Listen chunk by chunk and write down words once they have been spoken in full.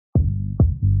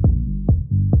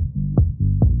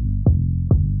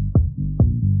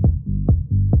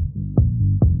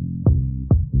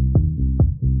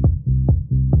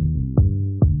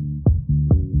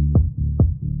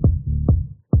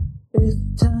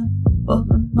all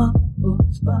the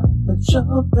marbles by the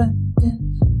shore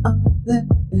branches out there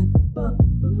in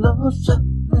Buffalo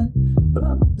shoveling,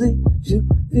 probably 2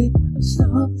 feet of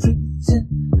snow freezing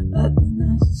like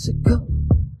an icicle.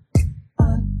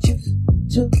 I choose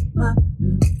to my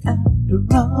new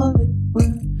Adderall, it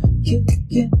will kick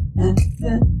in, and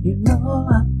then you know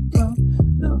I don't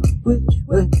know which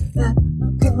way that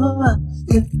I'll go. I'll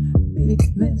still be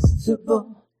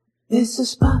miserable. It's a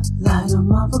spotlight, a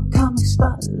Marvel Comics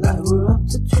spotlight. We're up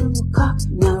to 2 o'clock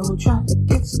now, we'll try to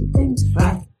get some things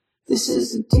right. This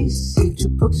isn't DC, 2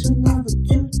 books we never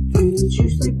do 3. It's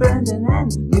usually Brandon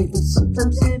and me, but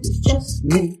sometimes it is just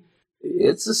me.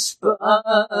 It's a spotlight.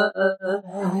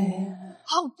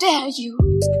 How dare you!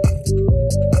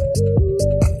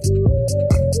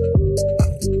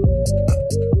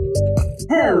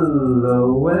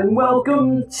 Hello and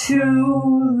welcome to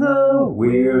the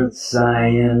Weird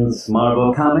Science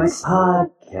Marvel Comics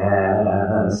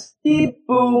Podcast.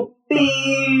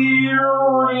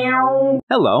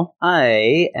 Hello,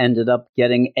 I ended up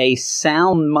getting a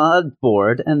sound mod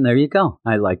board, and there you go.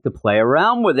 I like to play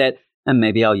around with it, and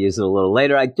maybe I'll use it a little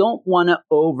later. I don't want to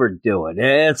overdo it.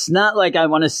 It's not like I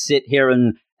want to sit here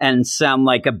and sound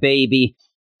like a baby.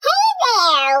 Hey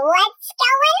there, what's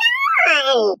going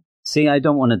on? See, I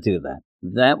don't want to do that.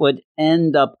 That would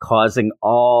end up causing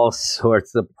all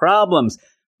sorts of problems.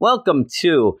 Welcome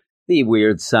to the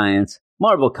Weird Science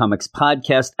Marvel Comics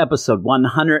Podcast, episode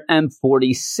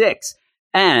 146.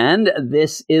 And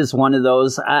this is one of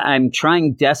those, I'm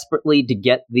trying desperately to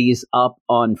get these up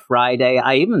on Friday.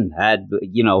 I even had,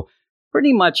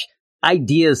 pretty much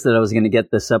ideas that I was going to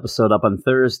get this episode up on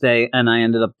Thursday, and I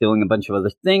ended up doing a bunch of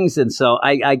other things. And so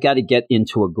I got to get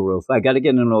into a groove.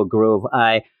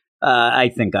 I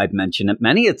think I've mentioned it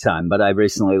many a time, but I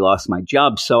recently lost my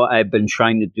job. So I've been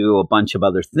trying to do a bunch of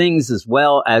other things as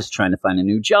well as trying to find a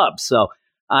new job. So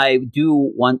I do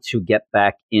want to get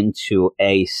back into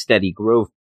a steady groove,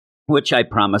 which I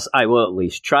promise I will at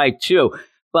least try to.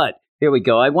 But here we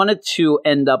go. I wanted to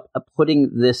end up putting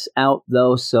this out,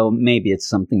 though, so maybe it's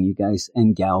something you guys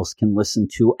and gals can listen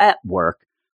to at work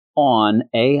on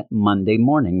a Monday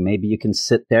morning. Maybe you can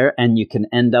sit there and you can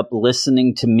end up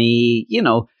listening to me,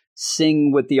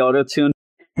 sing with the auto-tune.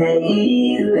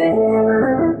 Hey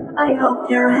there, I hope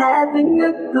you're having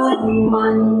a good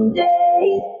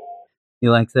Monday.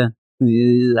 You like that?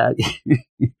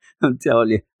 I'm telling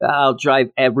you, I'll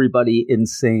drive everybody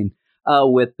insane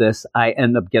with this. I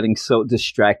end up getting so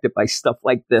distracted by stuff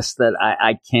like this that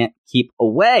I can't keep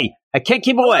away. I can't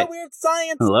keep away. Hello, Weird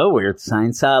Science. Hello, Weird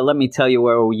Science. Let me tell you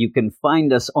where you can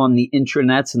find us on the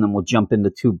intranets, and then we'll jump into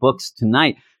 2 books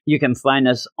tonight. You can find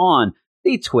us on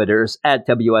the Twitters at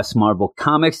WS Marvel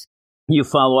Comics. You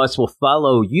follow us, we'll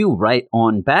follow you right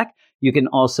on back. You can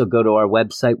also go to our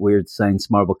website,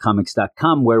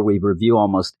 WeirdScienceMarvelComics.com, where we review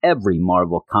almost every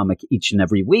Marvel comic each and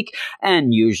every week,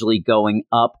 and usually going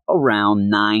up around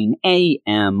 9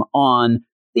 a.m. on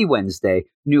the Wednesday,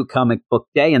 New Comic Book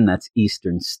Day, and that's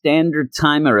Eastern Standard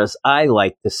Time, or as I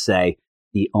like to say,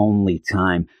 the only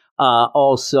time.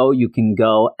 Also, you can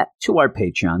go to our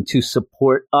Patreon to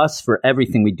support us for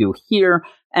everything we do here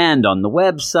and on the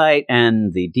website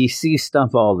and the DC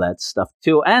stuff, all that stuff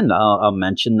too. And I'll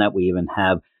mention that we even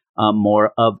have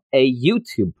more of a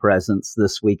YouTube presence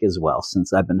this week as well,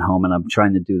 since I've been home and I'm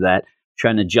trying to do that,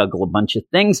 trying to juggle a bunch of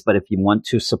things. But if you want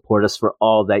to support us for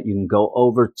all that, you can go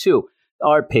over to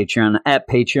our Patreon at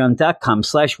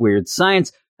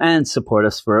patreon.com/weirdscience. And support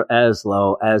us for as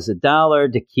low as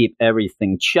 $1 to keep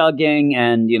everything chugging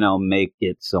and, make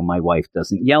it so my wife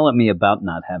doesn't yell at me about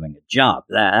not having a job.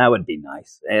 That would be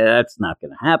nice. That's not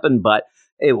going to happen, but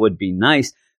it would be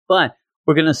nice. But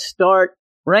we're going to start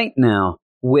right now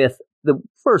with the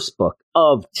first book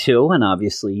of 2. And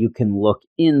obviously you can look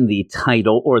in the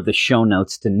title or the show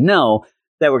notes to know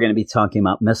that we're going to be talking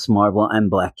about Miss Marvel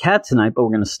and Black Cat tonight. But we're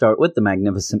going to start with the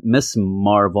Magnificent Miss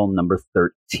Marvel number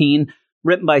 13.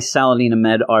 Written by Saladin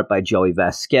Ahmed, art by Joey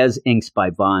Vasquez, inks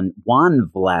by Juan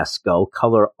Velasco,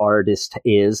 color artist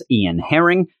is Ian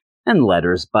Herring, and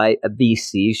letters by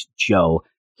VC's Joe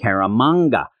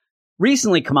Caramagna.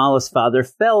 Recently, Kamala's father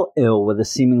fell ill with a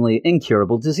seemingly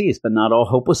incurable disease, but not all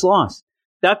hope was lost.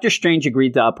 Dr. Strange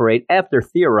agreed to operate after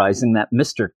theorizing that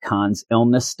Mr. Khan's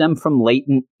illness stemmed from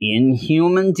latent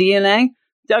inhuman DNA.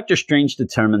 Dr. Strange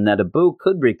determined that Abu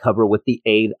could recover with the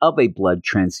aid of a blood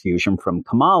transfusion from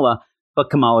Kamala, but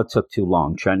Kamala took too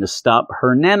long trying to stop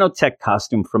her nanotech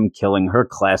costume from killing her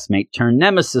classmate turned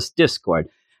nemesis Discord,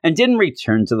 and didn't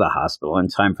return to the hospital in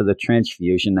time for the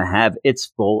transfusion to have its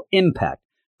full impact.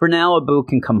 For now, Abu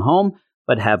can come home,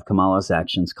 but have Kamala's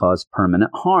actions cause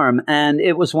permanent harm. And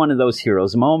it was one of those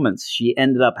hero's moments. She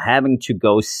ended up having to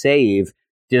go save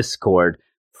Discord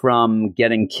from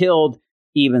getting killed,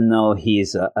 even though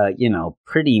he's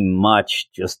pretty much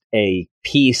just a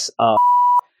piece of.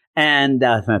 And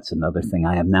that's another thing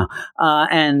I have now.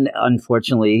 And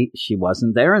unfortunately, she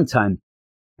wasn't there in time.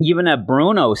 Even had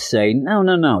Bruno say,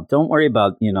 no, don't worry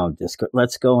about, Discord.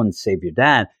 Let's go and save your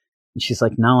dad. And she's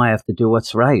like, no, I have to do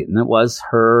what's right. And it was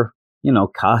her,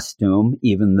 costume,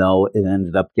 even though it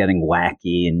ended up getting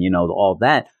wacky and, all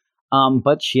that.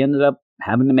 But she ended up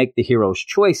having to make the hero's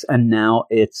choice. And now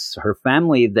it's her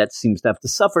family that seems to have to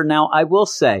suffer. Now, I will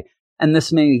say, and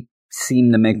this may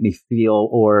seem to make me feel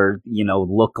or,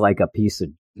 look like a piece of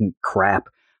crap,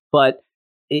 but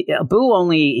Abu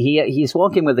he's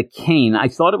walking with a cane. I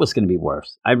thought it was going to be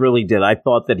worse. I really did. I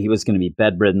thought that he was going to be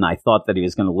bedridden. I thought that he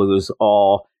was going to lose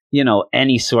all,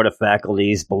 any sort of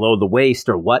faculties below the waist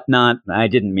or whatnot. I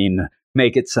didn't mean to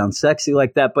make it sound sexy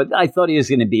like that, but I thought he was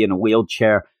going to be in a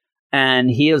wheelchair.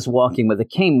 And he is walking with a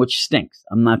cane, which stinks.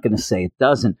 I'm not going to say it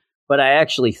doesn't, but I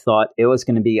actually thought it was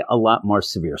going to be a lot more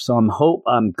severe. So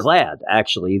I'm glad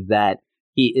actually that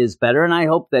he is better, and I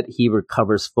hope that he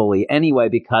recovers fully anyway,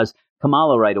 because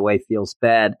Kamala right away feels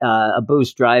bad.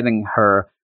 Abu's driving her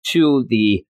to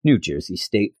the New Jersey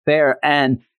State Fair,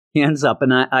 and he ends up,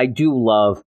 and I do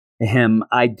love him.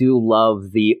 I do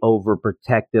love the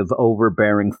overprotective,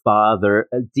 overbearing father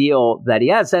deal that he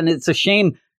has. And it's a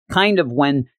shame kind of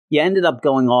when you ended up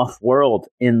going off world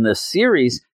in the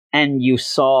series and you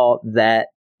saw that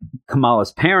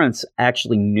Kamala's parents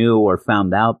actually knew or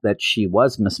found out that she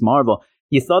was Miss Marvel.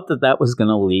 You thought that that was going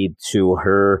to lead to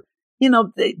her,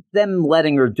 them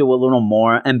letting her do a little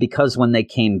more. And because when they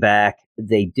came back,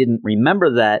 they didn't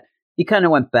remember that, you kind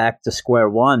of went back to square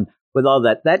one with all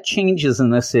that. That changes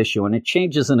in this issue, and it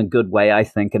changes in a good way, I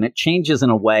think. And it changes in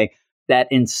a way that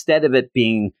instead of it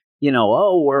being,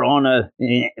 we're on a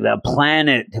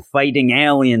planet fighting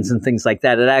aliens and things like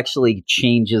that, it actually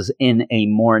changes in a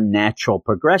more natural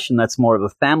progression. That's more of a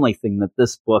family thing that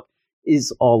this book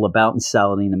is all about. And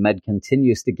Saladin Ahmed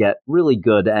continues to get really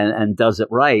good and does it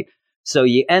right. So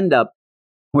you end up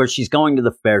where she's going to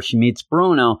the fair. She meets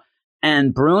Bruno,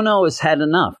 and Bruno has had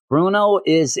enough.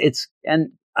 And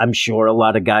I'm sure a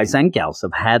lot of guys and gals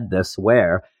have had this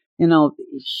where,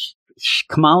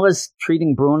 Kamala's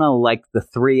treating Bruno like the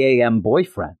 3 a.m.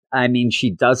 boyfriend. I mean,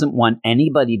 she doesn't want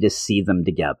anybody to see them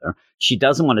together. She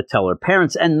doesn't want to tell her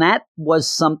parents. And that was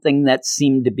something that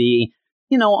seemed to be,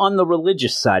 on the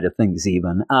religious side of things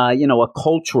even, a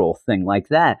cultural thing like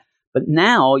that. But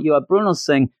now you have Bruno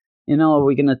saying, are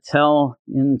we going to tell,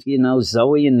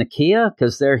 Zoe and Nakia?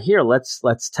 Because they're here.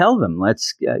 Let's tell them.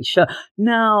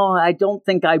 No, I don't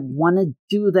think I want to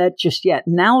do that just yet.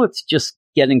 Now it's just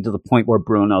getting to the point where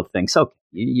Bruno thinks, okay,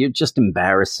 you're just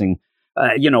embarrassing,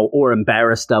 or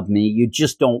embarrassed of me. You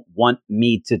just don't want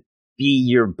me to be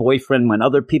your boyfriend when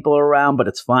other people are around, but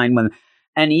it's fine when,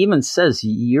 and he even says,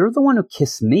 you're the one who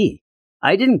kissed me.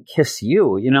 I didn't kiss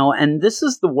you, and this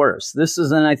is the worst.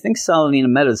 And I think Saladin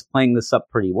Ahmed is playing this up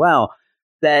pretty well,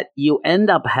 that you end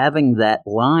up having that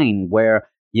line where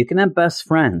you can have best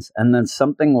friends and then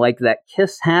something like that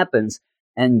kiss happens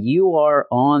and you are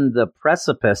on the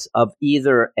precipice of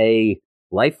either a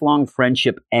lifelong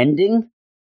friendship ending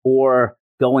or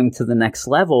going to the next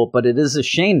level. But it is a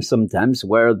shame sometimes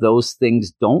where those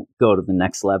things don't go to the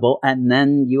next level. And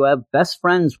then you have best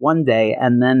friends one day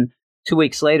and then 2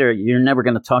 weeks later, you're never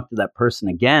going to talk to that person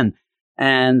again.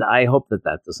 And I hope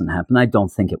that doesn't happen. I don't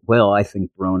think it will. I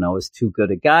think Bruno is too good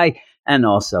a guy. And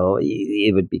also,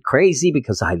 it would be crazy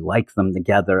because I like them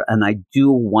together. And I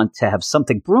do want to have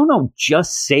something. Bruno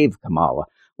just saved Kamala.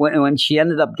 When she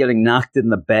ended up getting knocked in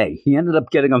the bay, he ended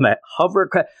up getting on that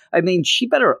hovercraft. I mean, she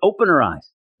better open her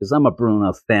eyes because I'm a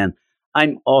Bruno fan.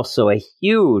 I'm also a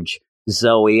huge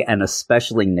Zoe and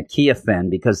especially Nakia fan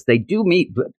because they do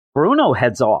meet. Bruno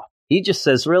heads off. He just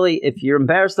says, really, if you're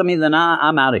embarrassed of me, then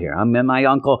I'm out of here. I'm in my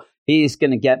uncle. He's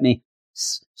going to get me.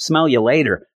 Smell you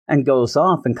later. And goes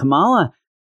off. And Kamala,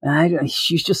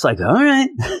 she's just like, all right.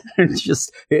 It's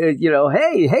just, hey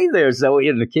there, Zoe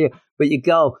and Nakia. But you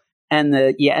go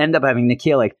and you end up having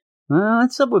Nakia like,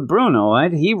 what's up with Bruno?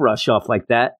 Why'd he rush off like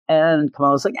that? And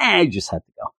Kamala's like, I just had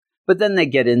to go. But then they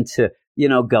get into,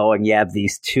 going, you have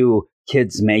these two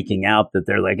kids making out that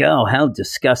they're like, oh, how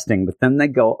disgusting. But then they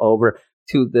go over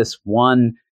to this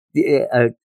one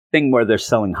thing where they're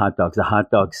selling hot dogs, a hot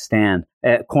dog stand,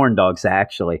 corn dogs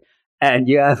actually. And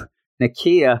you have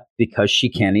Nakia because she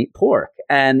can't eat pork.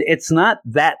 And it's not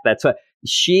that. That's what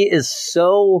she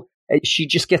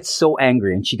just gets so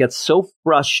angry and she gets so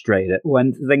frustrated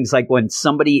when things like when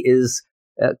somebody is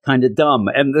kind of dumb.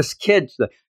 And this kid,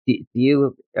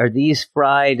 are these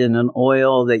fried in an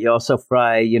oil that you also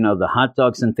fry, the hot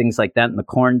dogs and things like that, and the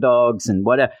corn dogs and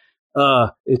whatever?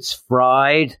 It's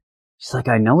fried. She's like,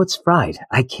 I know it's fried.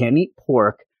 I can't eat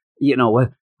pork. Yeah,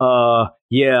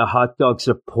 hot dogs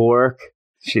are pork.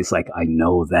 She's like, I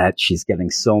know that. She's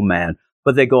getting so mad.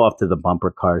 But they go off to the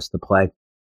bumper cars to play.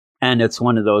 And it's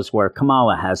one of those where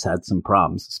Kamala has had some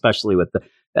problems, especially with the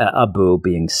Abu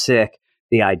being sick,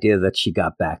 the idea that she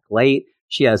got back late.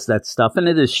 She has that stuff, and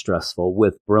it is stressful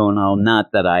with Bruno.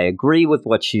 Not that I agree with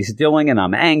what she's doing, and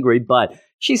I'm angry, but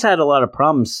she's had a lot of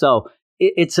problems. So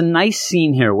it's a nice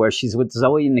scene here where she's with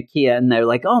Zoe and Nakia, and they're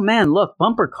like, oh, man, look,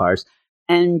 bumper cars.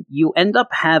 And you end up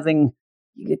having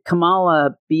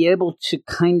Kamala be able to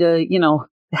kind of,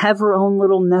 have her own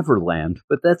little Neverland,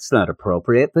 but that's not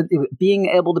appropriate. But being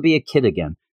able to be a kid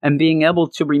again and being able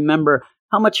to remember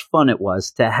how much fun it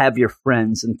was to have your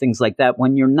friends and things like that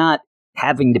when you're not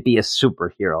having to be a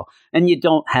superhero and you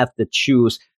don't have to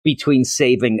choose between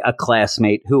saving a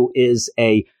classmate who is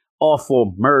a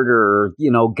awful murderer,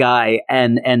 guy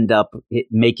and end up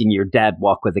making your dad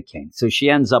walk with a cane. So she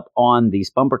ends up on these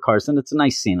bumper cars, and it's a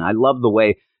nice scene. I love the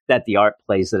way that the art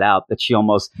plays it out, that she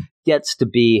almost gets to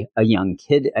be a young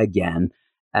kid again.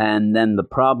 And then the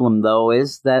problem, though,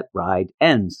 is that ride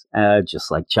ends,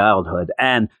 just like childhood.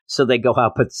 And so they go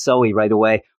out, but Zoe right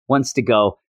away wants to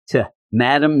go to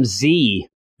Madame Z,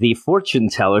 the fortune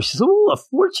teller. She says, oh, a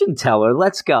fortune teller,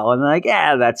 let's go. And they're like,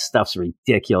 that stuff's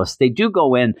ridiculous. They do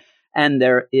go in, and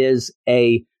there is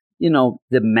the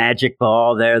magic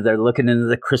ball there. They're looking into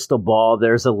the crystal ball.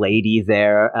 There's a lady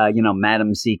there.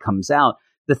 Madame Z comes out.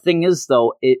 The thing is,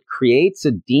 though, it creates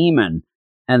a demon.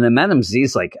 And then Madame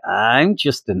Z's like, I'm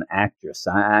just an actress.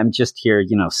 I'm just here,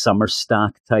 summer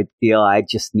stock type deal. I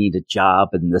just need a job,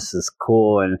 and this is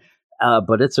cool. And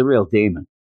but it's a real demon.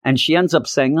 And she ends up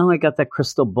saying, I got that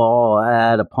crystal ball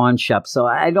at a pawn shop. So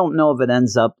I don't know if it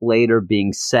ends up later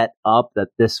being set up that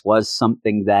this was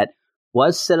something that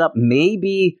was set up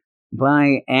maybe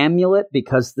by Amulet,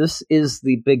 because this is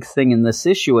the big thing in this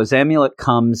issue, as Amulet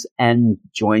comes and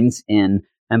joins in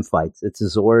and fights. It's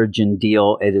his origin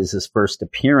deal. It is his first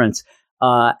appearance.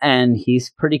 And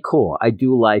he's pretty cool. I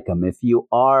do like him. If you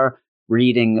are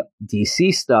reading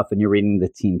DC stuff and you're reading the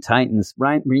Teen Titans,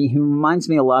 right, he reminds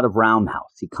me a lot of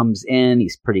Roundhouse. He comes in,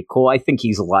 he's pretty cool. I think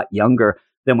he's a lot younger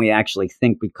than we actually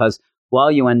think, because while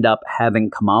you end up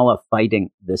having Kamala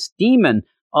fighting this demon,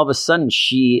 all of a sudden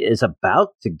she is about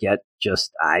to get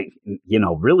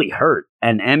really hurt.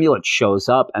 And Amulet shows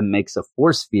up and makes a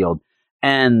force field.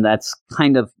 And that's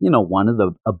kind of, one of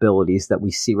the abilities that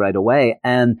we see right away.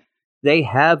 And they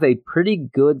have a pretty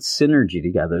good synergy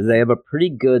together. They have a pretty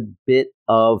good bit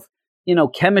of,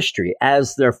 chemistry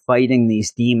as they're fighting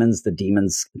these demons. The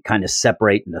demons kind of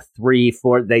separate into 3,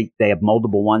 4. They have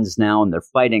multiple ones now, and they're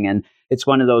fighting. And it's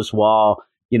one of those while,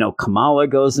 Kamala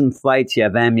goes and fights, you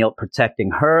have Amulet protecting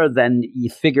her. Then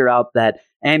you figure out that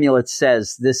Amulet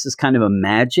says this is kind of a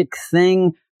magic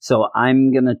thing. So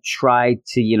I'm going to try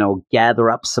to,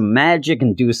 gather up some magic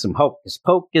and do some hocus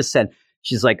pocus. And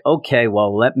she's like, okay,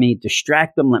 well, let me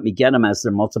distract them. Let me get them as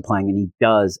they're multiplying. And he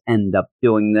does end up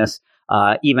doing this.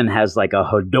 Even has like a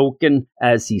Hadoken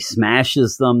as he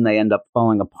smashes them. They end up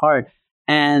falling apart.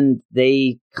 And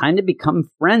they kind of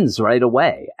become friends right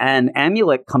away. And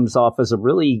Amulet comes off as a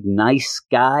really nice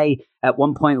guy at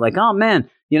one point, like, oh, man,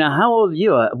 how old are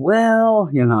you?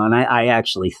 And I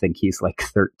actually think he's like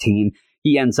 13.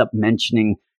 He ends up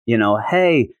mentioning,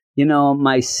 hey,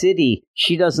 my city,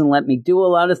 she doesn't let me do a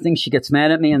lot of things. She gets mad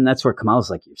at me. And that's where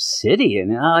Kamala's like, your city?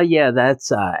 And,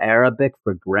 that's Arabic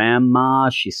for grandma.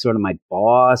 She's sort of my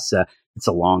boss. It's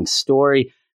a long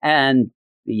story. And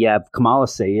Kamala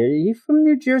say, are you from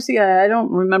New Jersey? I don't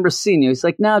remember seeing you. He's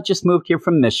like, no, just moved here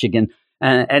from Michigan.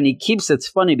 And he keeps, it's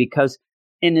funny because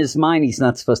in his mind, he's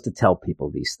not supposed to tell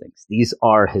people these things. These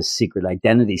are his secret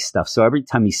identity stuff. So every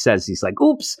time he says, he's like,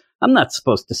 oops, I'm not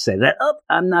supposed to say that. Oh,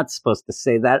 I'm not supposed to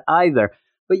say that either.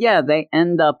 But they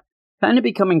end up kind of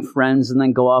becoming friends and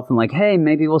then go off and like, hey,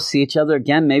 maybe we'll see each other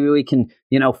again. Maybe we can,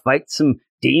 fight some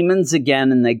demons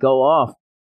again. And they go off.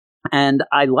 And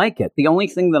I like it. The only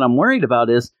thing that I'm worried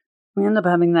about is we end up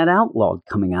having that Outlawed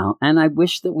coming out. And I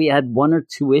wish that we had 1 or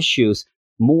 2 issues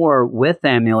more with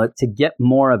Amulet to get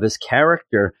more of his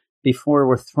character before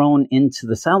we're thrown into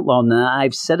this Outlaw. Now,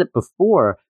 I've said it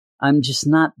before, I'm just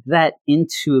not that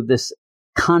into this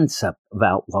concept of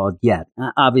Outlawed yet.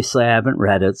 Obviously, I haven't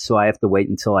read it, so I have to wait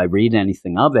until I read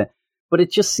anything of it. But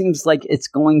it just seems like it's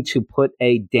going to put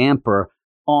a damper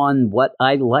on what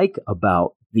I like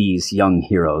about these young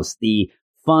heroes. The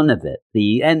fun of it.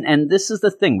 And this is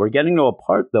the thing. We're getting to a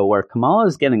part, though, where Kamala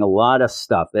is getting a lot of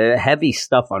stuff, heavy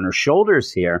stuff on her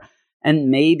shoulders here. And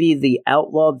maybe the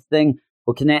outlawed thing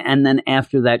will connect. And then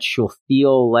after that, she'll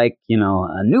feel like,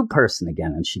 a new person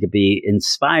again. And she could be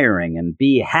inspiring and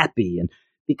be happy. And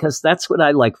because that's what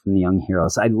I like from the young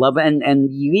heroes. I love it.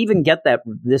 And you even get that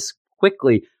this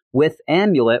quickly with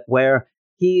Amulet, where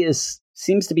he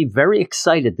seems to be very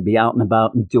excited to be out and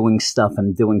about and doing stuff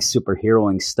and doing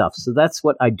superheroing stuff. So that's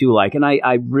what I do like. And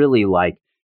I really like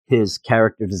his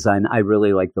character design. I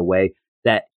really like the way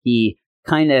that he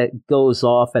kind of goes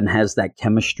off and has that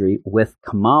chemistry with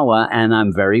Kamala. And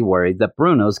I'm very worried that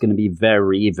Bruno's going to be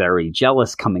very, very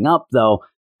jealous coming up, though.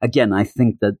 Again, I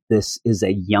think that this is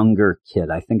a younger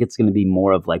kid. I think it's going to be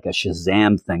more of like a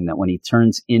Shazam thing, that when he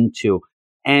turns into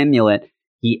Amulet,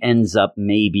 he ends up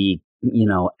maybe,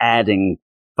 adding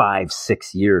 5-6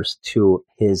 years to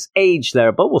his age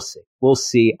there. But we'll see. We'll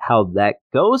see how that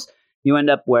goes. You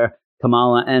end up where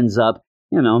Kamala ends up,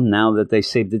 now that they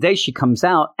saved the day, she comes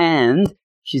out and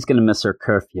she's going to miss her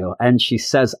curfew. And she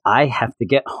says, I have to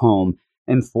get home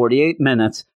in 48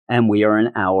 minutes and we are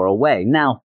an hour away.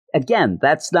 Now, again,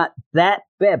 that's not that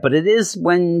bad, but it is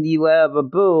when you have a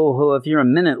boo who, if you're a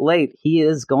minute late, he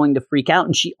is going to freak out.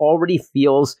 And she already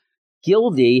feels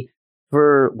guilty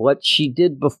for what she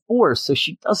did before. So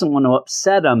she doesn't want to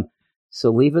upset him. So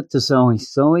leave it to Zoe.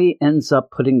 Zoe ends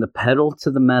up putting the pedal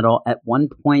to the metal. At one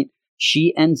point,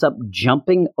 she ends up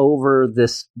jumping over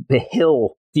the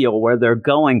hill deal where they're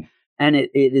going. And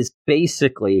it is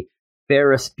basically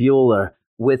Ferris Bueller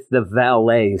with the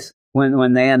valets.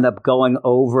 When they end up going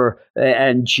over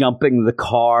and jumping the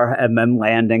car and then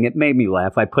landing. It made me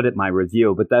laugh. I put it in my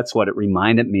review, but that's what it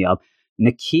reminded me of.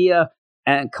 Nakia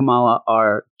and Kamala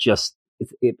are just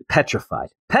petrified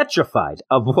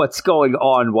of what's going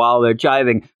on while they're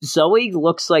driving. Zoe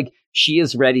looks like she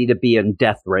is ready to be in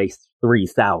Death Race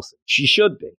 3000. She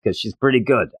should be, because she's pretty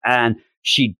good. And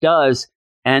she does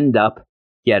end up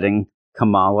getting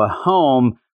Kamala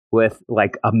home with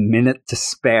like a minute to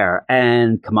spare.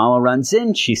 And Kamala runs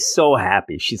in. She's so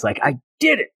happy. She's like, I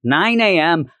did it. 9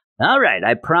 a.m. All right,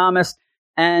 I promised.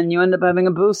 And you end up having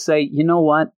a boo say, you know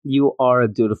what? You are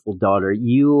a dutiful daughter.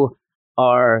 You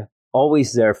are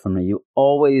always there for me. You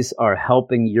always are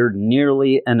helping. You're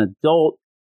nearly an adult.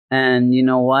 And you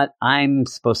know what? I'm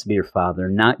supposed to be your father,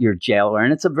 not your jailer.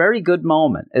 And it's a very good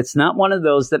moment. It's not one of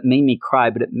those that made me cry,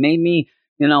 but it made me,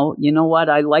 you know what?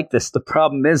 I like this. The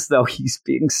problem is, though, he's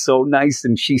being so nice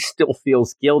and she still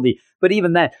feels guilty. But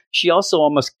even that, she also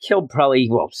almost killed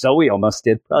Zoe almost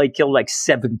did, probably killed like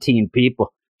 17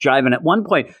 people driving. At one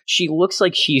point, she looks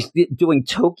like she's doing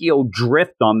Tokyo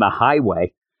Drift on the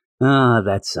highway.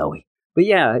 That's Zoe. But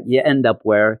yeah, you end up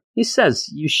where he says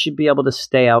you should be able to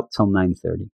stay out till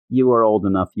 9:30. You are old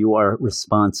enough. You are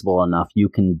responsible enough. You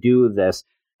can do this.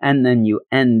 And then you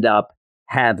end up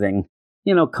having,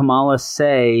 Kamala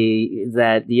say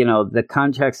that, the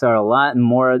contracts are a lot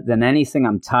more than anything.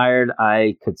 I'm tired.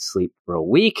 I could sleep for a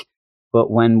week, but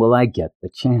when will I get the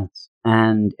chance?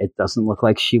 And it doesn't look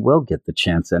like she will get the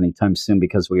chance anytime soon,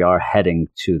 because we are heading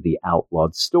to the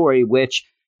outlawed story, which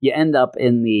you end up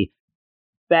in the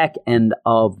back end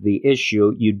of the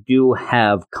issue. You do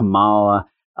have Kamala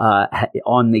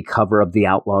on the cover of the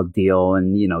outlawed deal.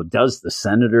 And, does the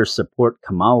senator support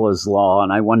Kamala's law?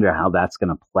 And I wonder how that's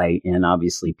going to play in.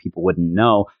 Obviously, people wouldn't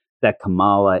know that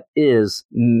Kamala is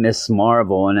Miss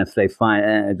Marvel. And if they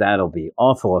find that'll be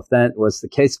awful if that was the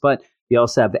case. But you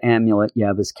also have the Amulet. You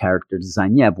have his character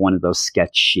design. You have one of those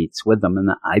sketch sheets with him.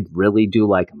 And I really do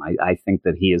like him. I think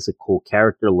that he is a cool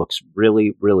character. Looks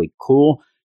really, really cool.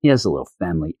 He has a little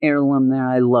family heirloom there.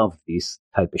 I love these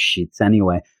type of sheets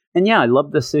anyway. And yeah, I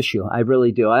love this issue. I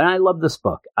really do. And I love this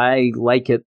book. I like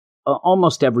it.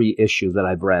 Almost every issue that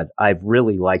I've read, I've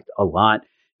really liked a lot.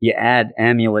 You add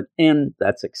Amulet in.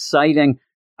 That's exciting.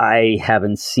 I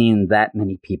haven't seen that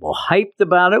many people hyped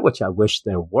about it, which I wish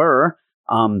there were.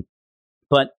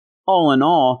 But all in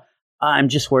all, I'm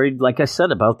just worried, like I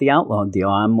said, about the outlaw deal.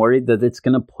 I'm worried that it's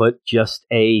going to put just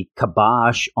a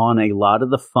kibosh on a lot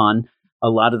of the fun, a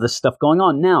lot of the stuff going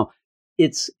on. Now,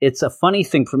 it's a funny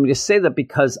thing for me to say that,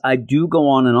 because I do go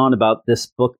on and on about this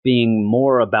book being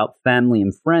more about family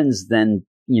and friends than,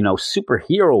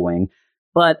 superheroing.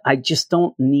 But I just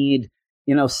don't need,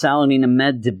 Saladin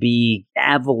Ahmed to be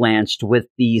avalanched with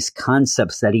these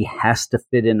concepts that he has to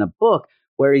fit in a book,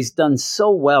 where he's done so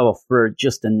well for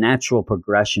just a natural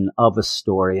progression of a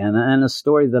story, and a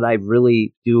story that I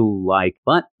really do like.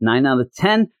 But 9 out of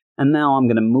 10. And now I'm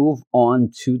going to move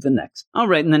on to the next. All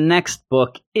right, and the next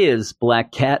book is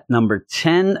Black Cat number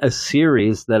 10, a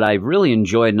series that I really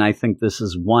enjoyed, and I think this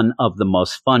is one of the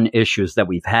most fun issues that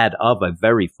we've had of a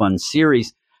very fun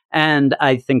series. And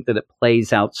I think that it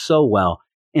plays out so well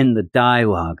in the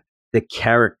dialogue, the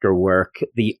character work,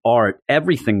 the art,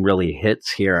 everything really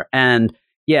hits here. And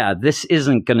yeah, this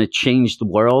isn't going to change the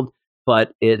world,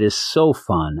 but it is so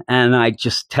fun. And I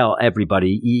just tell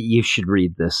everybody, you should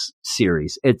read this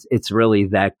series. It's really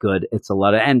that good. It's a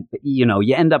lot of, and you know,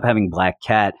 you end up having Black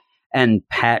Cat and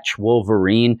Patch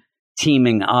Wolverine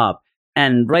teaming up.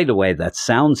 And right away, that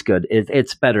sounds good.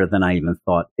 It's better than I even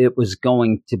thought it was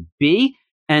going to be.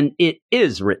 And it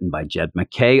is written by Jed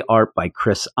MacKay, art by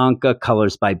Chris Anka,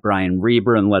 colors by Brian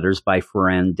Reber, and letters by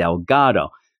Ferran Delgado.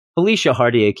 Felicia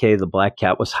Hardy, a.k.a. the Black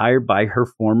Cat, was hired by her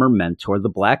former mentor, the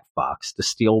Black Fox, to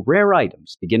steal rare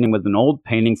items, beginning with an old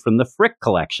painting from the Frick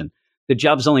collection. The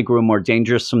jobs only grew more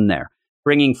dangerous from there,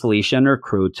 bringing Felicia and her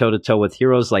crew toe-to-toe with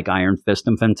heroes like Iron Fist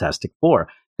and Fantastic Four.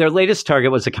 Their latest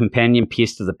target was a companion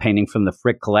piece to the painting from the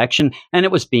Frick collection, and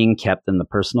it was being kept in the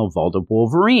personal vault of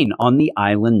Wolverine on the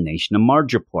island nation of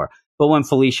Marjapur. But when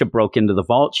Felicia broke into the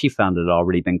vault, she found it had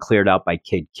already been cleared out by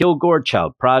Cade Kilgore,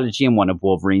 child prodigy, and one of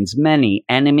Wolverine's many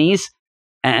enemies,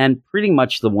 and pretty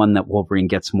much the one that Wolverine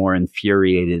gets more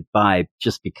infuriated by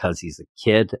just because he's a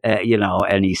kid,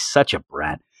 and he's such a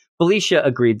brat. Felicia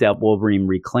agreed to help Wolverine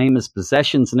reclaim his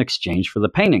possessions in exchange for the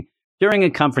painting. During a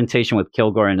confrontation with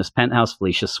Kilgore in his penthouse,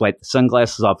 Felicia swiped the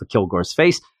sunglasses off of Kilgore's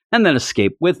face and then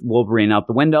escaped with Wolverine out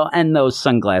the window. And those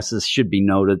sunglasses, should be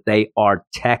noted, they are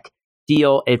tech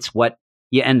deal. It's what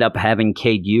you end up having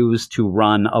Cade use to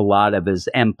run a lot of his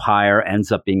empire,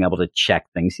 ends up being able to check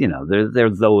things. You know, they're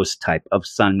those type of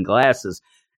sunglasses.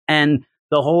 And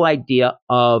the whole idea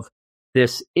of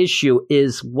this issue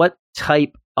is what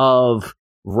type of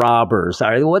robbers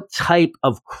are, what type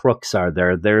of crooks are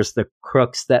there? There's the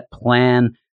crooks that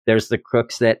plan, there's the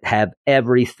crooks that have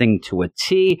everything to a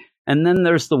T, and then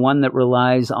there's the one that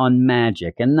relies on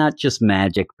magic, and not just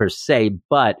magic per se,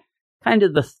 but kind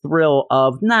of the thrill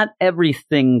of not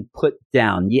everything put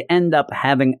down. You end up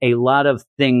having a lot of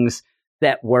things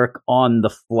that work on the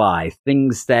fly,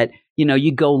 things that, you know,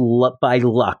 you go by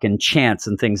luck and chance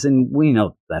and things, and we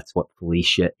know that's what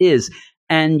Felicia is.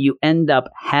 And you end up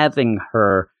having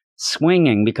her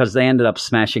swinging because they ended up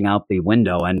smashing out the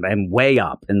window and way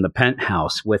up in the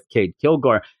penthouse with Cade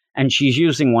Kilgore. And she's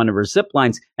using one of her zip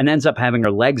lines and ends up having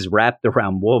her legs wrapped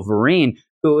around Wolverine,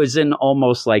 who is in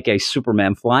almost like a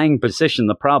Superman flying position.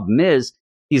 The problem is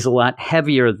he's a lot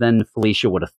heavier than Felicia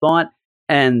would have thought.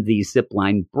 And the zip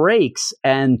line breaks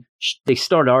and they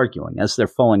start arguing as they're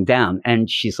falling down. And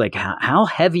she's like, how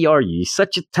heavy are you? You're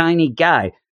such a tiny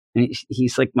guy. And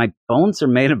he's like, my bones are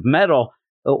made of metal.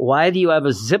 Why do you have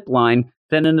a zip line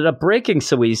that ended up breaking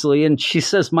so easily? And she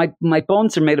says, my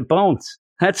bones are made of bones.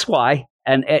 That's why.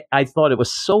 And I thought it was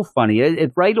so funny.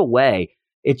 It right away,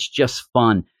 it's just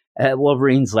fun.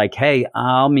 Wolverine's like, hey,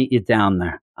 I'll meet you down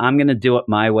there. I'm going to do it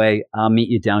my way. I'll meet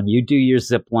you down. You do your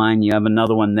zip line. You have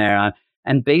another one there.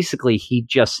 And basically, he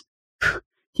just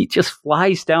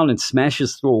flies down and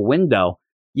smashes through a window.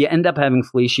 You end up having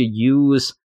Felicia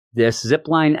use this zip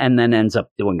line and then ends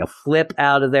up doing a flip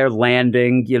out of there,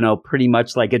 landing, pretty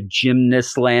much like a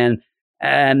gymnast land.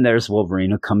 And there's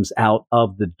Wolverine who comes out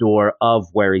of the door of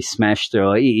where he smashed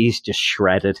through. He's just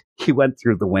shredded. He went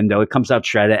through the window. It comes out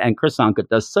shredded. And Chris Anka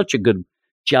does such a good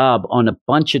job on a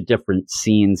bunch of different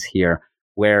scenes here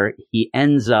where he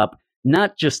ends up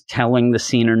not just telling the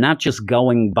scene or not just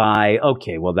going by,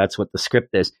 okay, well, that's what the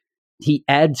script is. He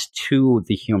adds to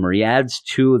the humor. He adds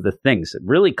to the things. It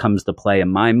really comes to play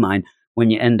in my mind when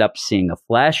you end up seeing a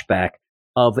flashback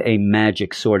of a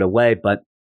magic sort of way. But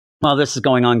while this is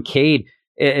going on, Cade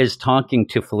is talking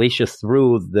to Felicia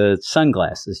through the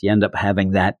sunglasses. You end up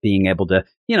having that being able to,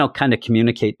 kind of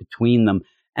communicate between them.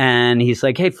 And he's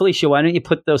like, hey, Felicia, why don't you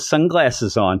put those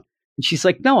sunglasses on? And she's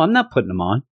like, no, I'm not putting them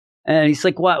on. And he's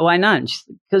like, why not?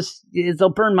 Because they'll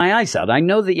burn my eyes out. I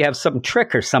know that you have some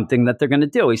trick or something that they're going to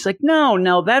do. He's like,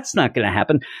 no, that's not going to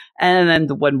happen. And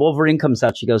then when Wolverine comes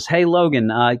out, she goes, hey, Logan,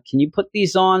 can you put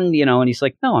these on? And he's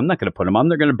like, no, I'm not going to put them on.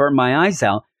 They're going to burn my eyes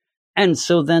out. And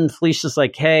so then Felicia's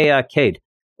like, hey, Cade,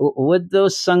 would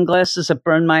those sunglasses have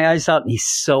burned my eyes out? And he's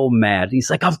so mad.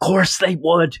 He's like, of course they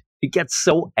would. He gets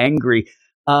so angry.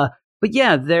 But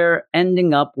yeah, they're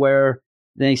ending up where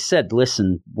they said,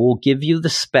 listen, we'll give you the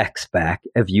specs back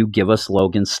if you give us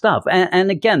Logan's stuff. And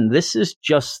again, this is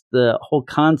just the whole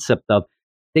concept of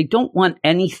they don't want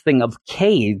anything of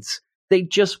Cade's. They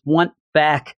just want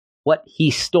back what he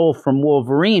stole from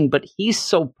Wolverine, but he's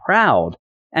so proud.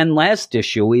 And last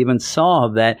issue, we even saw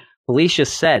that Felicia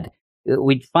said,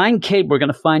 we'd find Cade, we're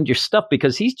going to find your stuff,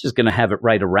 because he's just going to have it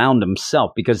right around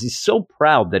himself, because he's so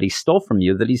proud that he stole from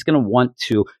you that he's going to want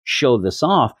to show this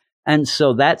off. And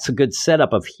so that's a good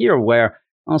setup of here, where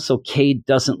also Cade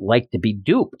doesn't like to be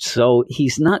duped. So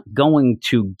he's not going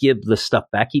to give the stuff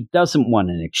back. He doesn't want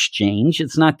an exchange.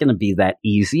 It's not going to be that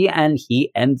easy. And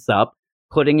he ends up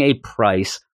putting a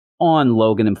price on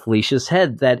Logan and Felicia's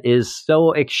head that is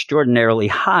so extraordinarily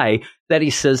high that he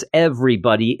says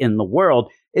everybody in the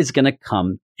world is going to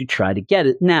come to try to get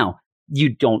it. Now, you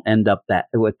don't end up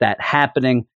with that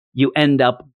happening. You end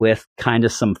up with kind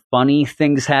of some funny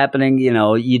things happening.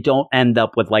 You don't end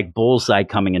up with like Bullseye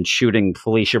coming and shooting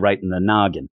Felicia right in the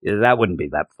noggin. That wouldn't be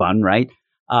that fun, right?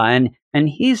 And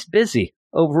he's busy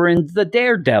over in the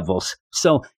Daredevils.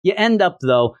 So you end up,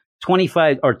 though,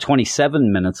 25 or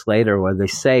 27 minutes later, where they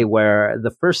say where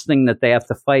the first thing that they have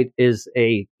to fight is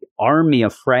a army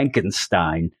of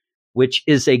Frankenstein, which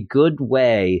is a good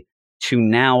way to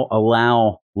now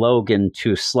allow Logan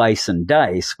to slice and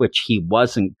dice, which he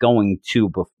wasn't going to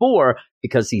before,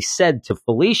 because he said to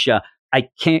Felicia, I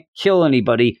can't kill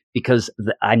anybody because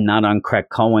I'm not on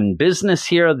Krakoan business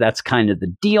here. That's kind of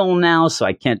the deal now. So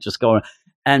I can't just go.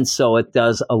 And so it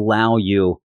does allow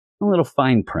you a little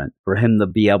fine print for him to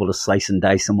be able to slice and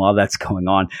dice. And while that's going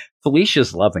on,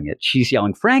 Felicia's loving it. She's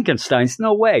yelling, Frankenstein's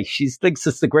no way. She thinks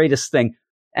it's the greatest thing.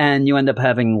 And you end up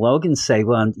having Logan say,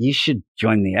 well, you should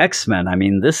join the X-Men. I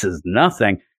mean, this is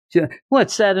nothing.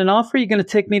 What's that, an offer? You're going to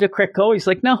take me to Krakoa? He's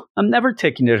like, no, I'm never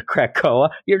taking you to Krakoa.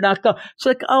 You're not going. She's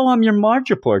like, oh, I'm your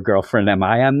Madripoor girlfriend, am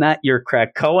I? I'm not your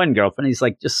Krakoan girlfriend. He's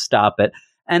like, just stop it.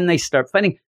 And they start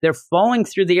fighting. They're falling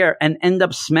through the air and end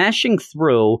up smashing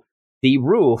through the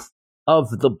roof of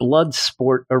the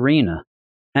Bloodsport arena.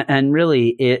 And really,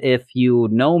 if you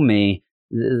know me,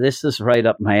 this is right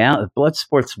up my alley.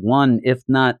 Bloodsport's one, if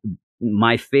not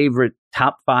my favorite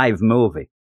top 5 movie.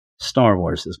 Star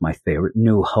Wars is my favorite.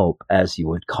 New Hope, as you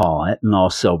would call it. And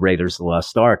also Raiders of the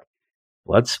Lost Ark.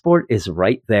 Bloodsport is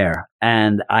right there.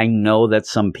 And I know that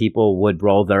some people would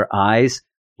roll their eyes.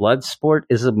 Bloodsport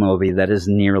is a movie that is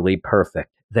nearly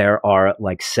perfect. There are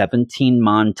like 17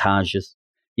 montages.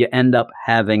 You end up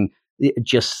having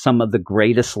just some of the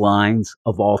greatest lines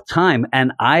of all time.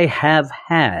 And I have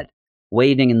had,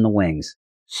 waiting in the wings,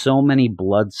 so many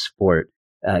Bloodsport,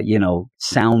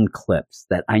 sound clips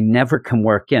that I never can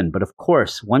work in. But of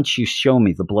course, once you show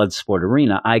me the Bloodsport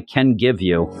arena, I can give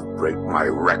you. You break my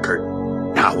record.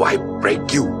 Now I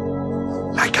break you.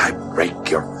 Like I break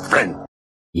your friend.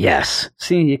 Yes.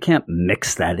 See, you can't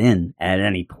mix that in at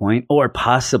any point, or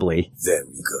possibly. Very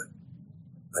good.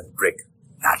 But break,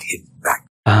 not hit back.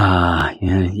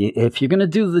 Yeah. If you're going to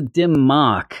do the dim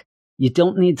mock, you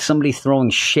don't need somebody throwing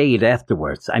shade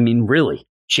afterwards. I mean, really,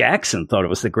 Jackson thought it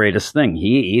was the greatest thing.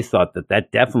 He thought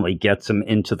that definitely gets him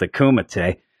into the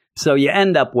Kumite. So you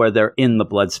end up where they're in the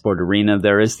Bloodsport arena.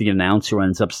 There is the announcer who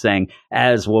ends up saying,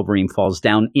 as Wolverine falls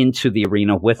down into the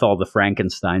arena with all the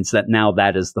Frankensteins, that now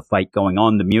that is the fight going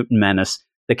on. The Mutant Menace,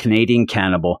 the Canadian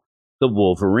Cannibal, the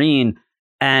Wolverine,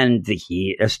 and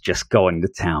he is just going to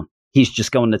town. He's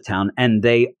just going to town, and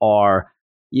they are,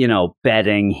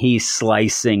 betting, he's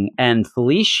slicing, and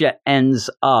Felicia ends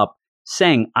up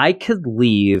saying, I could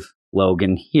leave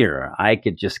Logan here. I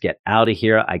could just get out of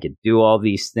here. I could do all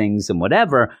these things and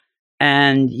whatever.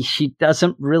 And she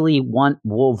doesn't really want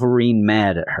Wolverine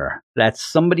mad at her. That's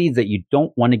somebody that you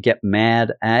don't want to get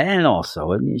mad at. And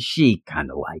also, she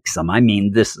kind of likes him. I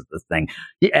mean, this is the thing.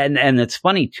 And it's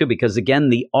funny, too, because, again,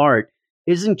 the art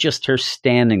isn't just her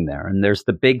standing there. And there's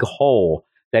the big hole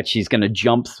that she's going to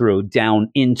jump through down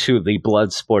into the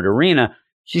Bloodsport arena.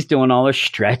 She's doing all her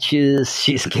stretches.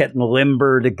 She's getting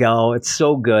limber to go. It's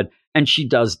so good. And she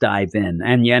does dive in.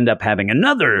 And you end up having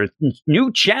another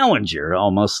new challenger,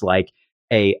 almost like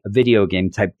a video game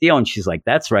type deal. And she's like,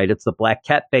 that's right. It's the Black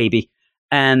Cat baby.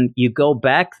 And you go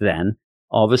back then,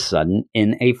 all of a sudden,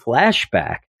 in a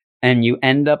flashback. And you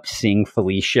end up seeing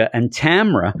Felicia and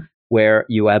Tamra, where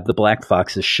you have the Black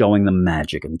Foxes showing them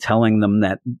magic and telling them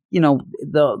that,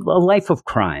 the life of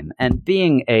crime and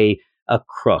being a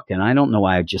crook. And I don't know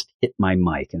why I just hit my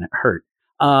mic and it hurt.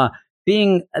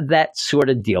 Being that sort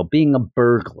of deal, being a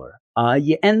burglar,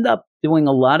 you end up doing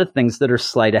a lot of things that are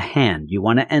sleight of hand. You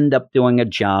want to end up doing a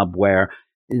job where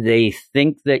they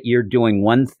think that you're doing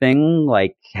one thing,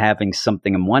 like having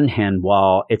something in one hand,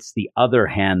 while it's the other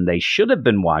hand they should have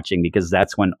been watching, because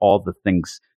that's when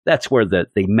that's where the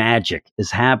magic is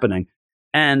happening.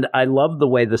 And I love the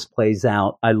way this plays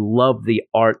out. I love the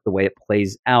art, the way it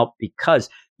plays out, because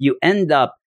you end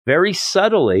up very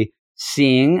subtly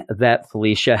seeing that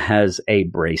Felicia has a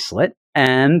bracelet,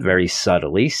 and very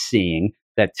subtly seeing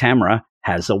that Tamara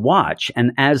has a watch.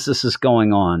 And as this is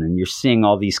going on and you're seeing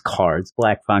all these cards,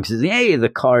 Black Fox says, hey, the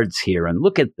card's here and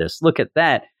look at this, look at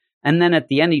that. And then at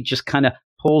the end, he just kind of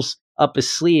pulls up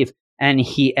his sleeve and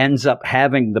he ends up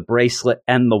having the bracelet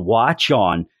and the watch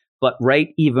on. But right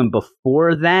even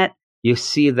before that, you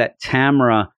see that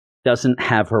Tamara doesn't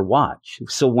have her watch.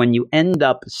 So when you end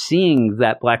up seeing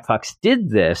that Black Fox did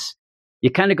this, you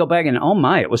kind of go back and, oh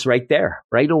my, it was right there,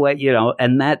 right away,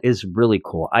 and that is really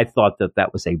cool. I thought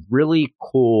that was a really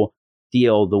cool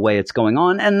deal, the way it's going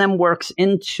on, and then works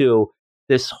into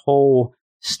this whole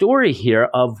story here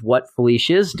of what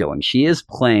Felicia is doing. She is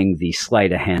playing the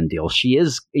sleight of hand deal. She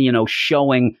is,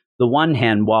 showing the one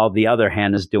hand while the other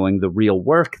hand is doing the real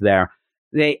work there.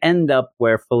 They end up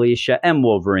where Felicia and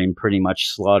Wolverine pretty much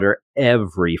slaughter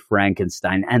every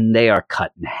Frankenstein, and they are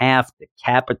cut in half,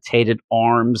 decapitated,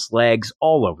 arms, legs,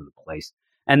 all over the place.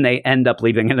 And they end up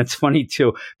leaving. And it's funny,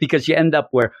 too, because you end up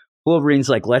where Wolverine's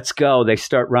like, let's go. They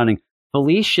start running.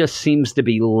 Felicia seems to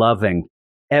be loving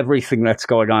everything that's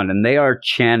going on, and they are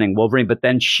chanting Wolverine, but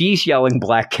then she's yelling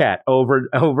Black Cat over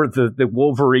the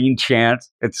Wolverine chant.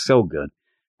 It's so good.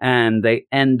 And they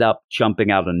end up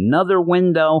jumping out another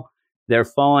window. They're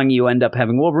falling. You end up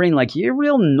having Wolverine like, you're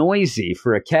real noisy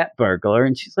for a cat burglar.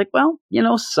 And she's like, well,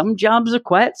 some jobs are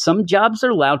quiet, some jobs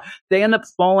are loud. They end up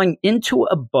falling into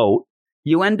a boat.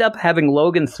 You end up having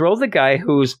Logan throw the guy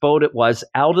whose boat it was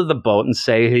out of the boat and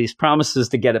say he promises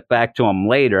to get it back to him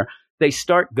later. They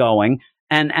start going.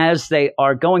 And as they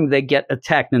are going, they get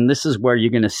attacked. And this is where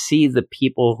you're going to see the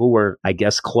people who were, I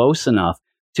guess, close enough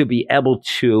to be able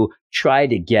to try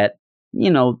to get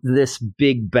this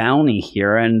big bounty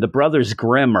here. And the Brothers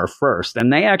Grimm are first,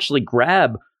 and they actually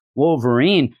grab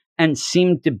Wolverine and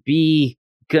seem to be,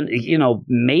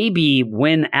 maybe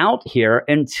win out here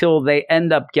until they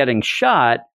end up getting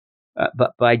shot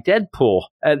but by Deadpool.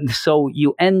 And so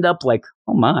you end up like,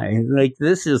 oh my, like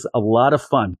this is a lot of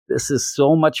fun. This is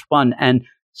so much fun. And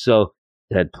so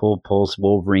Deadpool pulls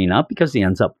Wolverine up because he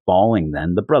ends up falling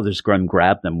then. The Brothers Grimm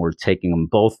grabbed them, were taking him.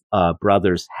 Both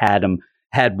brothers had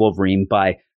Wolverine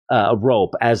by a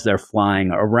rope as they're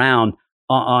flying around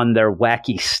on their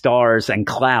wacky stars and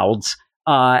clouds.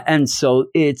 And so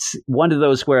it's one of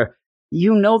those where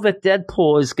that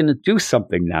Deadpool is going to do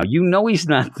something now. He's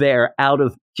not there out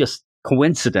of just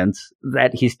coincidence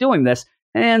that he's doing this,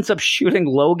 and ends up shooting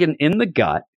Logan in the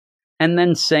gut and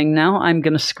then saying, now I'm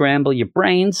going to scramble your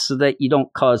brains so that you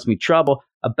don't cause me trouble.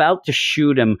 About to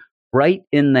shoot him right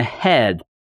in the head.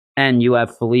 And you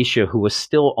have Felicia, who was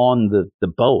still on the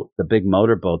boat, the big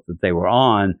motorboat that they were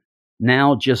on,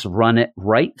 now just run it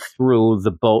right through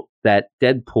the boat that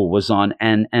Deadpool was on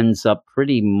and ends up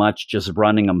pretty much just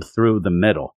running him through the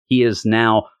middle. He is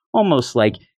now almost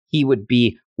like he would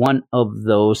be one of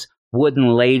those wooden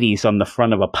ladies on the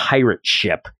front of a pirate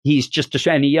ship. He's just,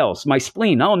 and he yells, my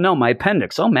spleen. Oh no, my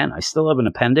appendix. Oh man, I still have an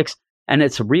appendix. And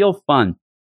it's real fun.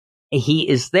 He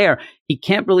is there. He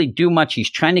can't really do much.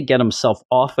 He's trying to get himself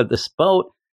off of this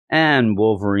boat. And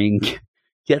Wolverine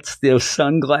gets those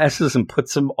sunglasses and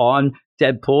puts them on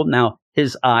Deadpool. Now,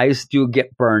 his eyes do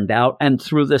get burned out. And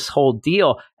through this whole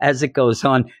deal, as it goes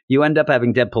on, you end up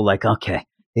having Deadpool like, okay,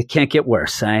 it can't get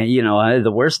worse.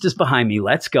 The worst is behind me.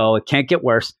 Let's go. It can't get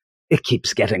worse. It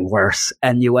keeps getting worse.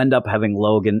 And you end up having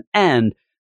Logan and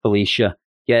Felicia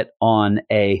get on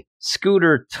a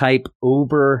scooter type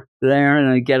Uber there, and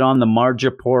I get on the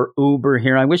Marjaport Uber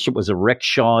here. I wish it was a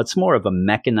rickshaw. It's more of a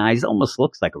mechanized, almost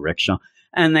looks like a rickshaw.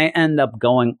 And they end up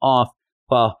going off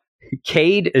while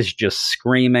Cade is just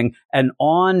screaming. And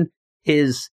on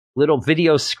his little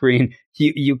video screen,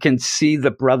 you can see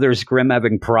the Brothers Grimm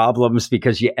having problems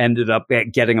because you ended up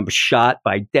getting them shot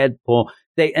by Deadpool.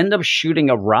 They end up shooting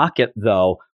a rocket,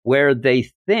 though, where they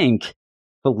think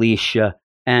Felicia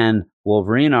and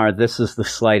Wolverine are. This is the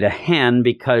sleight of hand,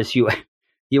 because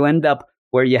you end up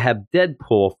where you have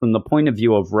Deadpool from the point of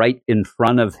view of right in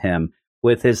front of him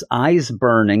with his eyes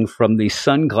burning from these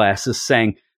sunglasses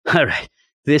saying, all right,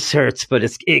 this hurts, but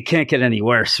it can't get any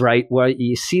worse, right? Well,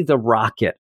 you see the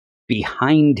rocket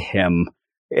behind him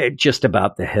just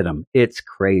about to hit him. It's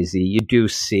crazy. You do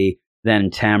see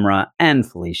then Tamara and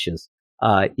Felicia's,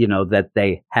 that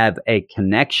they have a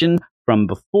connection from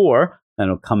before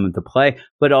that'll come into play,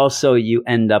 but also you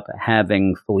end up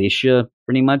having Felicia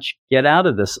pretty much get out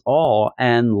of this all,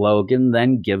 and Logan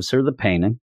then gives her the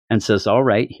painting and says, all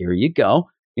right, here you go.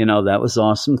 That was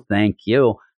awesome. Thank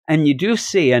you. And you do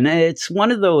see, and it's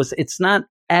one of those, it's not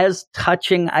as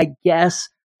touching, I guess,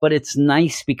 but it's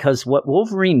nice because what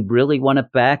Wolverine really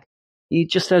wanted back, he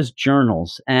just has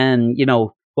journals and,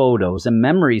 photos and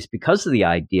memories because of the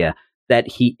idea that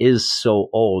he is so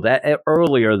old.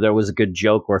 Earlier, there was a good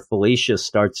joke where Felicia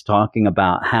starts talking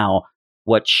about how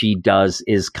what she does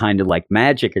is kind of like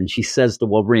magic. And she says to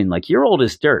Wolverine, like, you're old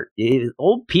as dirt.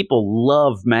 Old people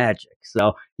love magic.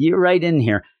 So you're right in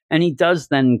here. And he does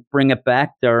then bring it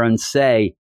back to her and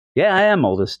say, yeah, I am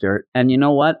old as dirt. And you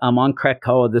know what? I'm on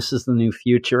Krakoa. This is the new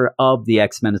future of the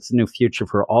X-Men. It's a new future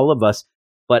for all of us.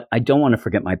 But I don't want to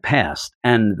forget my past.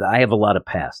 And I have a lot of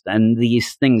past. And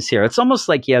these things here, it's almost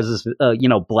like he has this,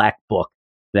 black book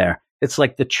there. It's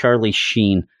like the Charlie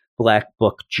Sheen black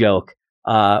book joke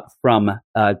from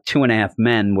 2.5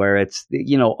 Men, where it's,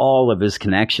 all of his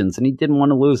connections, and he didn't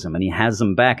want to lose them, and he has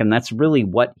them back. And that's really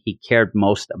what he cared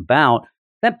most about.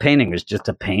 That painting is just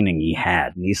a painting he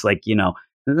had. And he's like,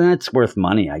 that's worth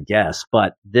money, I guess,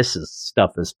 but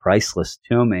stuff is priceless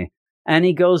to me. And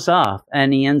he goes off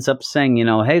and he ends up saying,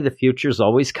 hey, the future's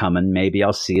always coming. Maybe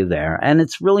I'll see you there. And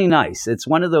it's really nice. It's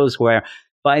one of those where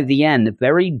by the end,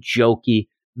 very jokey,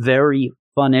 very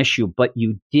fun issue, but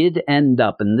you did end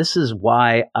up, and this is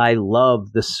why I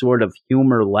love the sort of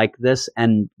humor like this.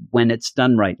 And when it's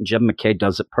done right, and Jed MacKay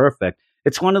does it perfect,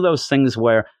 it's one of those things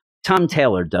where Tom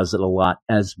Taylor does it a lot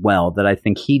as well, that I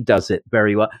think he does it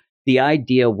very well. The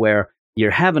idea where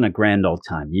you're having a grand old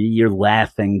time. You're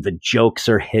laughing. The jokes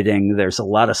are hitting. There's a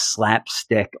lot of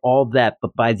slapstick, all that.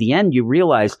 But by the end, you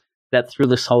realize that through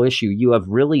this whole issue, you have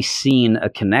really seen a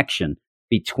connection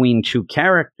between two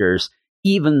characters,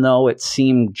 even though it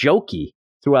seemed jokey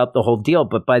throughout the whole deal.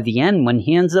 But by the end, when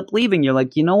he ends up leaving, you're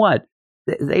like, you know what?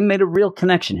 They made a real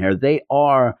connection here. They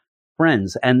are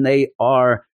friends, and they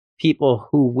are people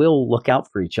who will look out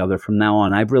for each other from now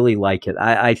on. I really like it.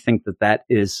 I think that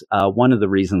is one of the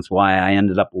reasons why I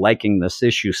ended up liking this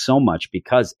issue so much,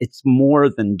 because it's more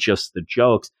than just the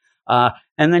jokes. And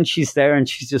then she's there, and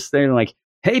she's just there like,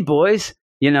 hey, boys,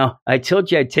 I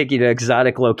told you I'd take you to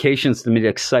exotic locations to meet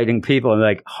exciting people, and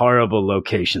like horrible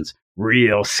locations,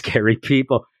 real scary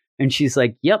people. And she's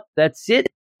like, yep, that's it.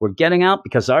 We're getting out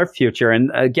because our future, and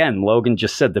again, Logan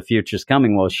just said the future's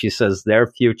coming. Well, she says their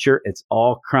future, it's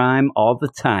all crime all the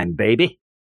time, baby.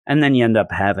 And then you end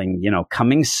up having,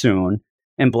 coming soon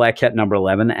in Black Cat number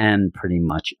 11, and pretty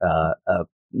much a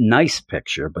nice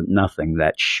picture, but nothing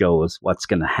that shows what's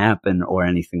going to happen or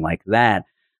anything like that.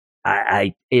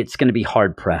 It's going to be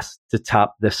hard pressed to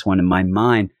top this one in my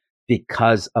mind,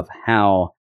 because of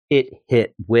how it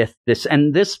hit with this.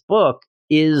 And this book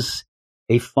is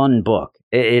a fun book.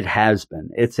 It has been.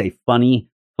 It's a funny,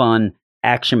 fun,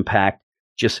 action-packed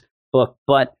just book,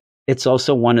 but it's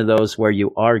also one of those where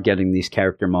you are getting these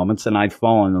character moments, and I've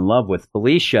fallen in love with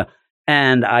Felicia,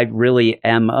 and I really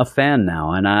am a fan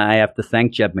now, and I have to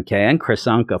thank Jed MacKay and Chris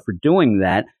Anka for doing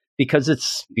that,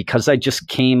 because I just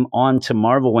came on to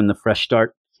Marvel when the fresh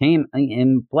start came,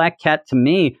 and Black Cat to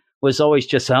me was always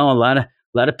just, a lot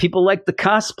of people like the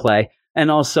cosplay. And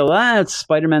also, it's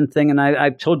Spider-Man thing. And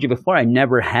I've told you before, I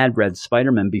never had read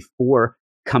Spider-Man before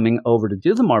coming over to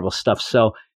do the Marvel stuff.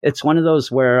 So it's one of those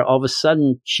where all of a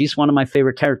sudden she's one of my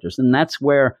favorite characters. And that's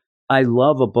where I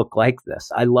love a book like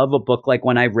this. I love a book like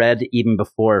when I read, even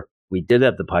before we did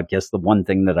have the podcast, the one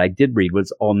thing that I did read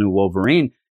was All New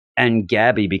Wolverine. And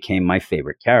Gabby became my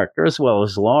favorite character, as well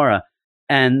as Laura.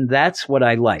 And that's what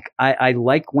I like. I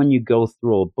like when you go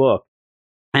through a book,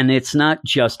 and it's not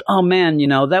just, oh, man,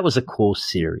 that was a cool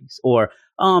series. Or,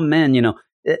 oh, man,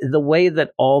 the way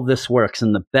that all this works,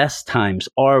 and the best times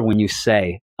are when you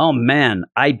say, oh, man,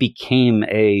 I became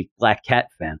a Black Cat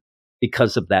fan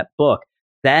because of that book.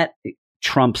 That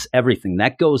trumps everything.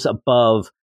 That goes above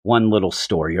one little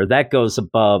story, or that goes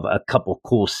above a couple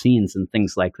cool scenes and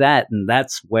things like that. And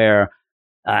that's where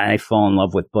I fall in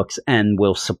love with books and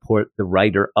will support the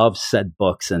writer of said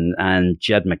books. And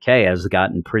Jed MacKay has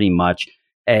gotten pretty much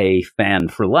a fan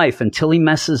for life until he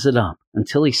messes it up,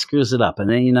 until he screws it up. And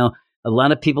then, a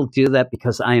lot of people do that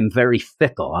because I am very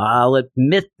fickle. I'll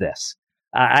admit this.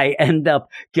 I end up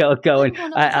going,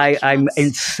 I'm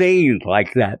insane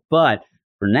like that. But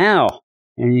for now,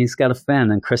 and he's got a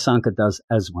fan, and Chris Anka does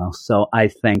as well. So I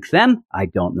thank them. I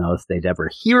don't know if they'd ever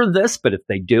hear this, but if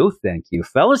they do, thank you,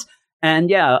 fellas.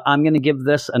 And yeah, I'm going to give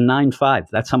this a 9.5.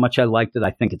 That's how much I liked it. I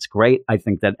think it's great. I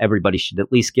think that everybody should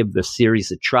at least give this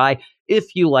series a try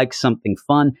if you like something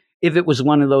fun. If it was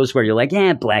one of those where you're like,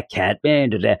 Black Cat,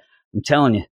 I'm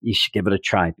telling you, you should give it a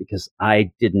try, because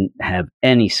I didn't have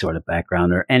any sort of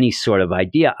background or any sort of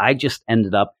idea. I just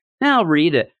ended up, I'll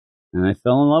read it. And I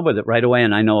fell in love with it right away.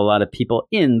 And I know a lot of people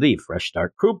in the Fresh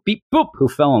Start crew, beep boop, who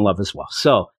fell in love as well.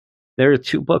 So there are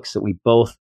two books that we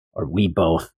both,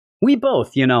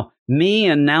 me,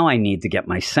 and now I need to get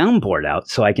my soundboard out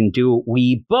so I can do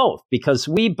we both, because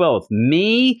we both,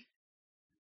 me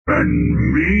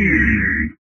and me,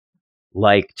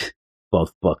 liked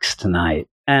both books tonight.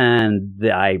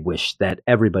 And I wish that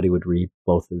everybody would read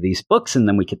both of these books, and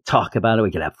then we could talk about it.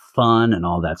 We could have fun and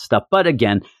all that stuff. But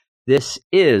again, this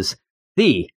is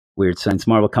the Weird Science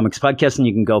Marvel Comics Podcast, and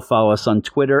you can go follow us on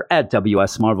Twitter at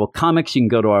WS Marvel Comics. You can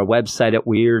go to our website at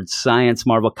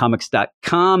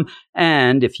WeirdScienceMarvelComics.com.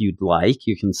 And if you'd like,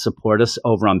 you can support us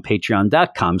over on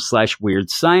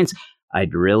Patreon.com/WeirdScience.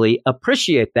 I'd really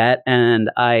appreciate that. And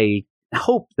I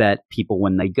hope that people,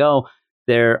 when they go,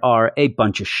 there are a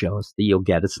bunch of shows that you'll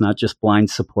get. It's not just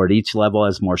blind support. Each level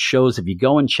has more shows. If you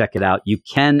go and check it out, you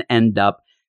can end up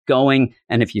going.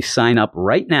 And if you sign up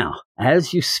right now,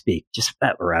 as you speak,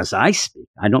 or as I speak,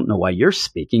 I don't know why you're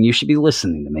speaking. You should be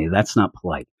listening to me. That's not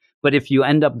polite. But if you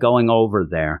end up going over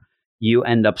there, you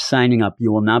end up signing up.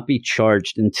 You will not be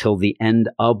charged until the end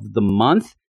of the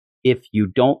month. If you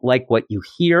don't like what you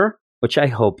hear, which I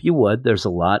hope you would, there's a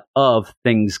lot of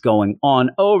things going on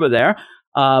over there.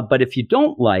 But if you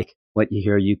don't like what you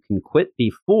hear, you can quit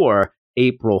before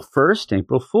April 1st,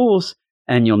 April Fool's,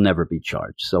 and you'll never be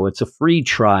charged. So it's a free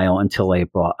trial until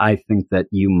April. I think that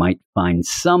you might find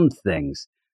some things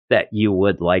that you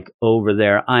would like over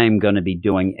there. I'm going to be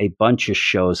doing a bunch of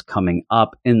shows coming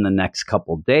up in the next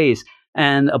couple days,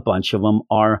 and a bunch of them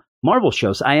are Marvel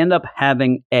shows. I end up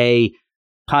having a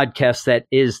podcast that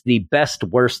is the best,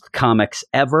 worst comics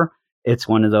ever. It's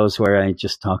one of those where I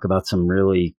just talk about some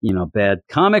really, bad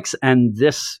comics. And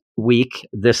this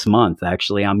month,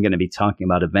 actually, I'm going to be talking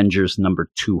about Avengers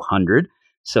number 200.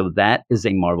 So that is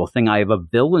a Marvel thing. I have a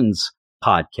villains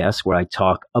podcast where I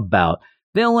talk about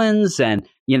villains and,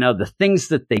 the things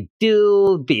that they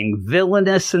do, being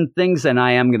villainous and things. And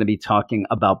I am going to be talking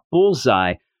about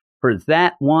Bullseye for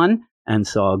that one. And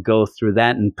so I'll go through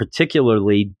that, and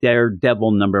particularly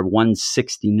Daredevil number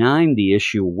 169, the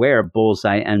issue where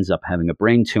Bullseye ends up having a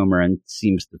brain tumor and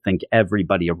seems to think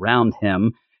everybody around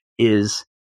him is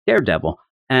Daredevil.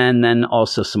 And then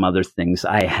also some other things.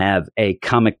 I have a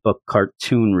comic book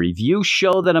cartoon review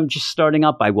show that I'm just starting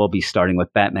up. I will be starting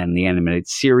with Batman the Animated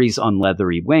Series on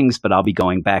Leathery Wings, but I'll be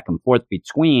going back and forth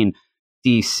between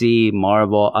DC,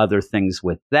 Marvel, other things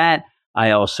with that.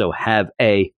 I also have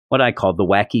what I call the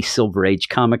Wacky Silver Age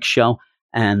comic show.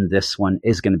 And this one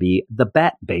is going to be the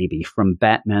Bat Baby from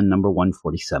Batman number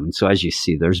 147. So as you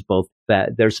see, there's both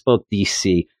DC.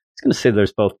 It's going to say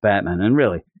there's both Batman. And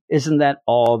really, isn't that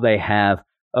all they have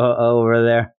over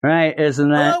there? Right?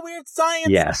 Isn't that? Weird Science.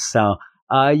 Yes. So,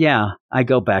 I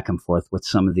go back and forth with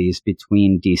some of these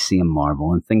between DC and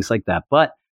Marvel and things like that.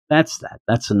 But that's that.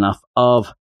 That's enough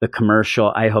of the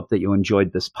commercial. I hope that you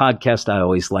enjoyed this podcast. I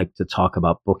always like to talk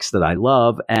about books that I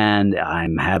love, and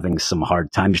I'm having some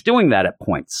hard times doing that at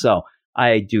points. So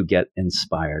I do get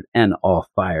inspired and all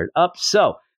fired up.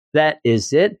 So that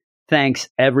is it. Thanks,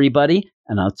 everybody,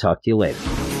 and I'll talk to you later.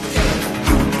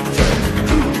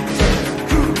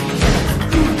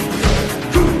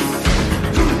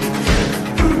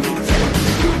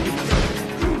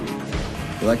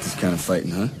 You like this kind of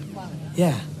fighting, huh?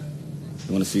 Yeah.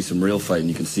 You want to see some real fighting,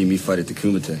 you can see me fight at the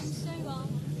Kumite.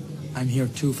 I'm here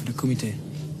too for the Kumite.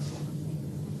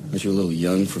 Aren't you a little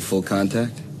young for full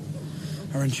contact?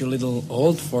 Aren't you a little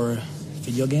old for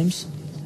video games?